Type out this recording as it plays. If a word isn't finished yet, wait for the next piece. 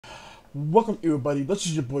Welcome everybody, this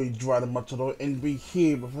is your boy Dryder Mataroa and we're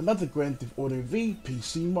here with another Grand Theft Auto V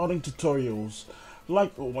PC modding tutorials.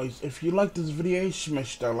 Like always, if you like this video,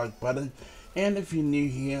 smash that like button, and if you're new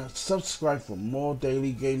here, subscribe for more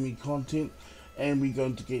daily gaming content, and we're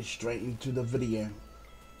going to get straight into the video.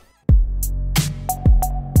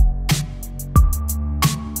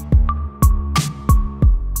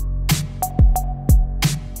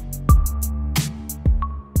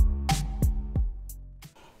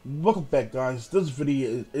 Welcome back guys, this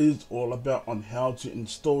video is all about on how to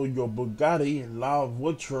install your Bugatti La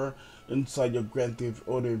Voiture inside your Grand Theft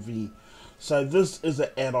Auto V. So this is an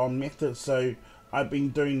add-on method, so I've been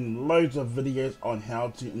doing loads of videos on how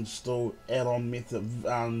to install add-on method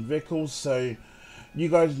vehicles, so you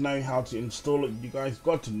guys know how to install it, you guys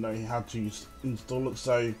got to know how to install it,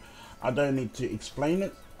 so I don't need to explain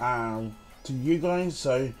it to you guys.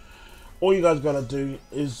 So all you guys gotta do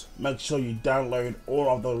is make sure you download all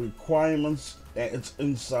of the requirements that it's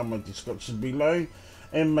inside my description below,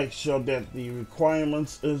 and make sure that the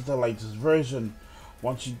requirements is the latest version.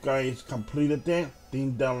 Once you guys completed that,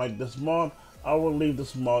 then download this mod. I will leave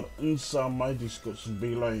this mod inside my description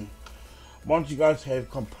below. Once you guys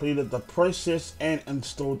have completed the process and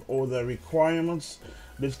installed all the requirements,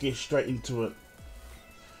 let's get straight into it.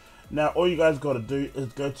 Now all you guys gotta do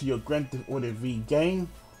is go to your Grand Theft Auto V game,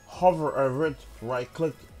 hover over it, right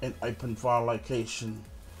click and open file location.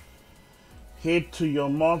 Head to your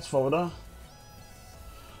mods folder,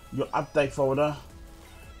 your update folder,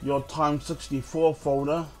 your Time 64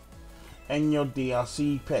 folder, and your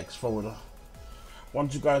DLC packs folder.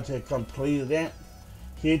 Once you guys have completed that,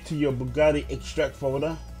 head to your Bugatti extract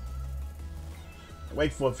folder,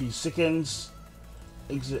 wait for a few seconds,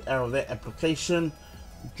 exit out of that application,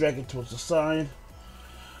 drag it towards the side,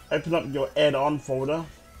 open up your add-on folder.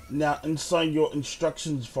 Now inside your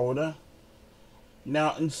instructions folder,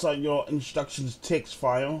 now inside your instructions text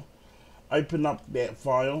file, open up that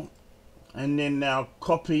file, and then now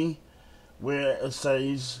copy where it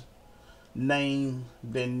says name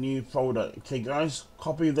the new folder. Okay guys,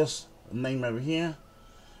 copy this name over here,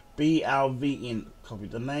 BLVN, copy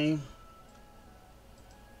the name,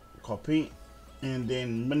 copy, and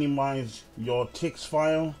then minimize your text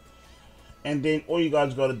file. And then all you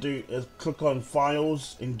guys got to do is click on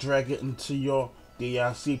files and drag it into your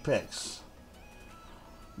DLC packs.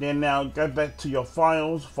 Then now go back to your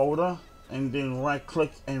files folder and then right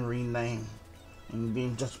click and rename. And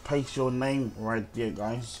then just paste your name right there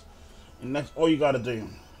guys. And that's all you got to do.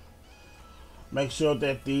 Make sure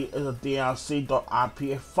that there is a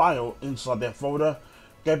DLC.rpf file inside that folder.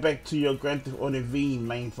 Go back to your Grand Theft Auto V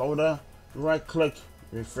main folder. Right click,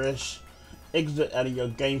 refresh, exit out of your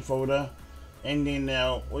game folder. And then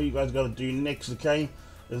now all you guys got to do next, okay,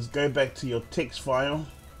 is go back to your text file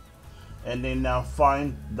and then now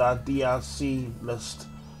find the DLC list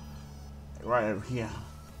right over here.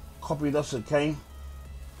 Copy this, okay,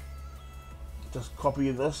 just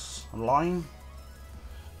copy this line,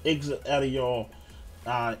 exit out of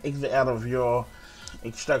your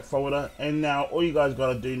extract folder, and now all you guys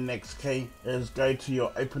got to do next, okay, is go to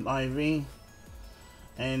your OpenIV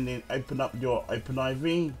and then open up your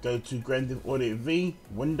OpenIV, go to Grand Theft Auto V,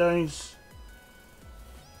 Windows,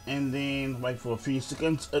 and then wait for a few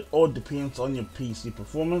seconds. It all depends on your PC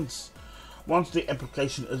performance. Once the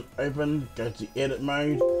application is open, go to edit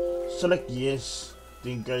mode, select yes,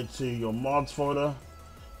 then go to your mods folder,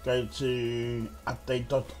 go to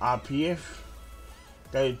update.rpf,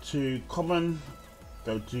 go to common,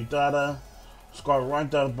 go to data, scroll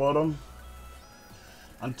right down the bottom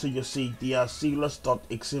until you see DLC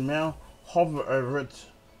list.xml, hover over it,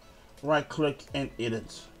 right click and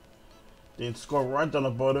edit. Then scroll right down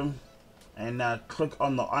the bottom and now click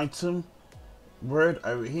on the item word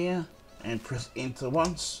over here and press enter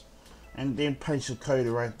once and then paste your code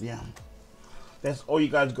right there. That's all you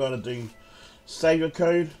guys gotta do. Save your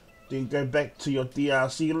code, then go back to your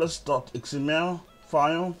DLC list.xml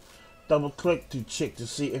file, double click to check to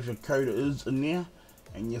see if your code is in there,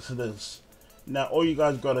 and yes it is. Now all you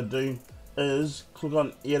guys gotta do is click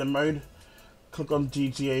on edit mode, click on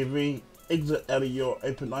GTAV, exit out of your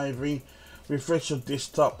OpenIV, refresh your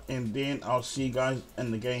desktop, and then I'll see you guys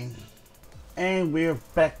in the game. And we're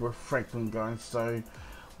back with Franklin guys. So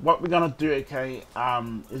what we're gonna do, okay,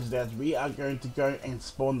 is that we are going to go and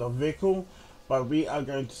spawn the vehicle, but we are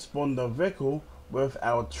going to spawn the vehicle with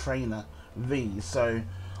our trainer V. So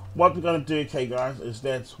what we're gonna do, okay guys, is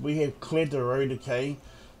that we have cleared the road, okay,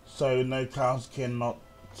 so no cars cannot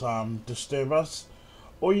disturb us.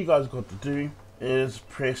 All you guys got to do is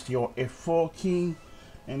press your F4 key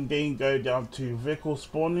and then go down to vehicle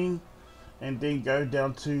spawning and then go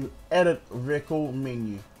down to edit vehicle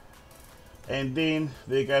menu. And then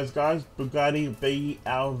there goes, guys, Bugatti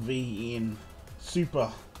BLVN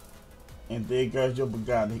Super, and there goes your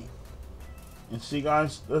Bugatti. And see,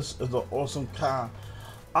 guys, this is an awesome car.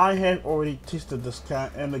 I have already tested this car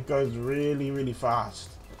and it goes really fast.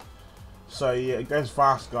 So yeah, it goes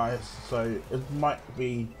fast, guys, so it might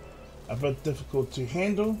be a bit difficult to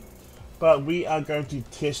handle, but we are going to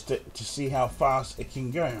test it to see how fast it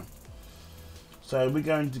can go. So we're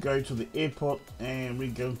going to go to the airport and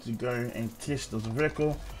we're going to go and test this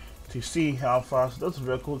vehicle to see how fast this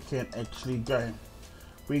vehicle can actually go.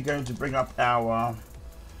 We're going to bring up our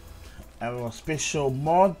special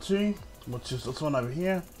mod too, which is this one over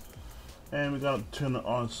here, and we're going to turn it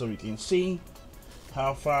on so we can see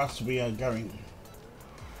how fast we are going.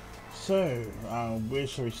 So where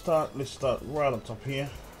shall we start? Let's start right up top here.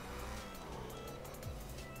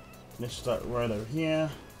 Let's start right over here,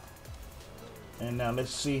 and now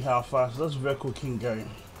let's see how fast this vehicle can go.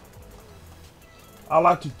 I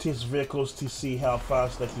like to test vehicles to see how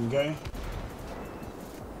fast they can go.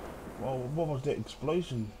 Well, what was that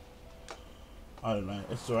explosion? I don't know,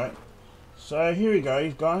 it's alright. So here we go,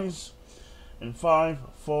 guys. In 5,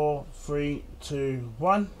 4, 3, 2,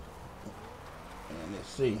 1. And let's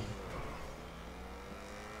see.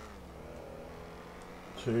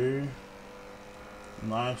 2,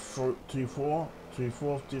 9, 4, 2, 4, 2,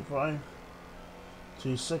 4, 2, 5,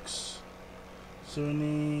 2, 6,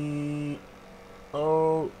 70,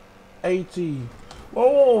 oh, 80.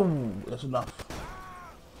 Whoa, that's enough.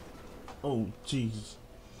 Oh, jeez.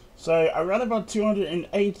 So I ran about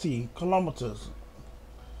 280 kilometers.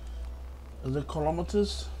 Is it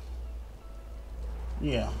kilometers?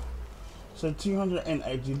 Yeah. So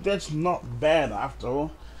 280. That's not bad after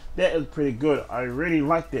all. That is pretty good. I really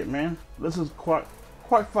like that, man. This is quite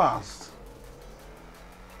fast.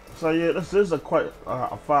 So yeah, this is a quite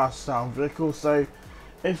a fast vehicle. So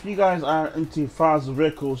if you guys are into fast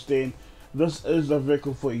vehicles, then this is the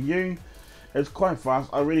vehicle for you. It's quite fast.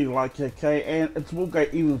 I really like it, okay, and it will go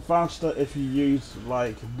even faster if you use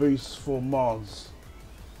like boosts for mods.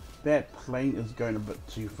 That plane is going a bit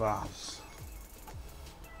too fast.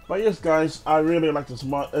 But yes, guys, I really like this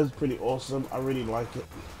mod. It's pretty awesome. I really like it.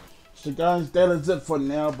 So guys, that is it for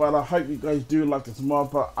now, but I hope you guys do like this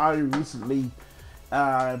mod. But I recently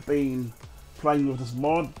been playing with this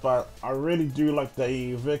mod, but I really do like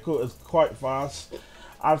the vehicle. It's quite fast.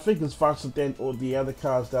 I think it's faster than all the other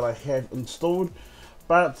cars that I have installed.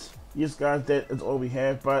 But yes, guys, that is all we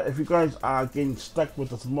have. But if you guys are getting stuck with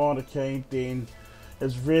this mod, okay, then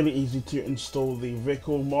it's really easy to install the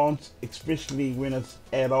vehicle mods, especially when it's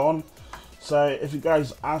add-on. So if you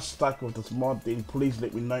guys are stuck with this mod, then please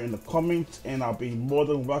let me know in the comments, and I'll be more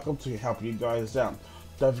than welcome to help you guys out.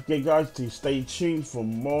 Don't forget, guys, to stay tuned for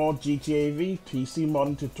more GTAV PC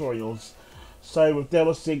modding tutorials. So with that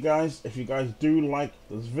all said, guys, if you guys do like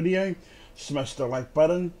this video, smash the like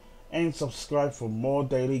button and subscribe for more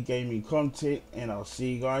daily gaming content, and I'll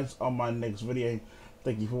see you guys on my next video.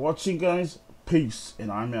 Thank you for watching, guys. Peace,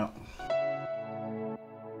 and I'm out.